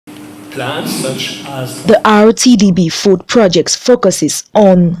plants such as the RTDB food projects focuses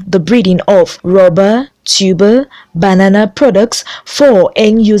on the breeding of rubber, tuber, banana products for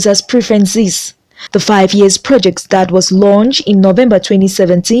end users' preferences. The 5 years project that was launched in November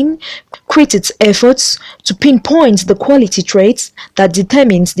 2017 created efforts to pinpoint the quality traits that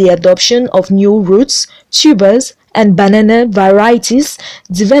determines the adoption of new roots, tubers, and banana varieties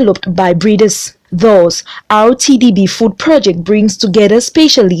developed by breeders. Thus, our TDB food project brings together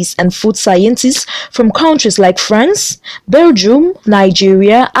specialists and food scientists from countries like France, Belgium,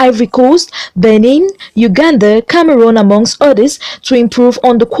 Nigeria, Ivory Coast, Benin, Uganda, Cameroon, amongst others, to improve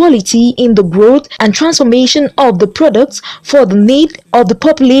on the quality in the growth and transformation of the products for the need of the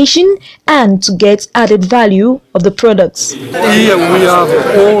population and to get added value of the products. Here we have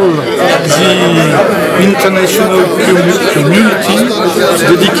all the international community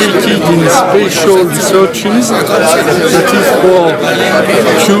dedicated in special researches, that is for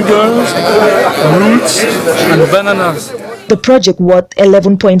tubers, roots and bananas. The project, worth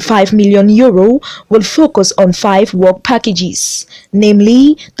 €11.5 million, will focus on 5 work packages,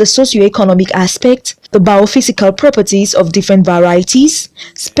 namely the socio-economic aspect, the biophysical properties of different varieties,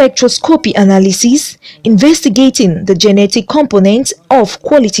 spectroscopy analysis, investigating the genetic components of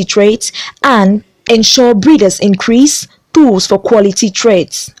quality traits, and ensure breeders increase tools for quality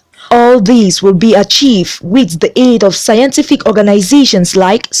traits. All these will be achieved with the aid of scientific organizations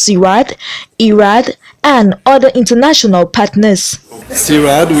like CIRAD, IRAD, and other international partners.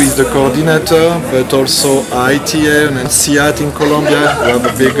 CIRAD, who is the coordinator, but also ITN and CIAT in Colombia, who have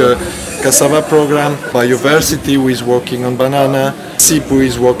a big cassava program. Biodiversity, who is working on banana. SIP, who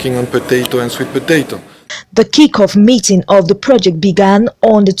is working on potato and sweet potato. The kick-off meeting of the project began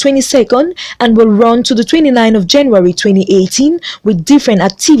on the 22nd and will run to the 29th of January 2018 with different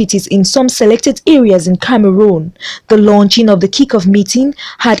activities in some selected areas in Cameroon. The launching of the kick-off meeting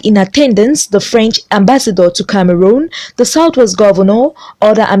had in attendance the French ambassador to Cameroon, the Southwest Governor,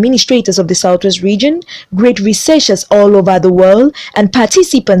 other administrators of the Southwest region, great researchers all over the world, and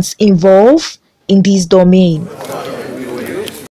participants involved in this domain.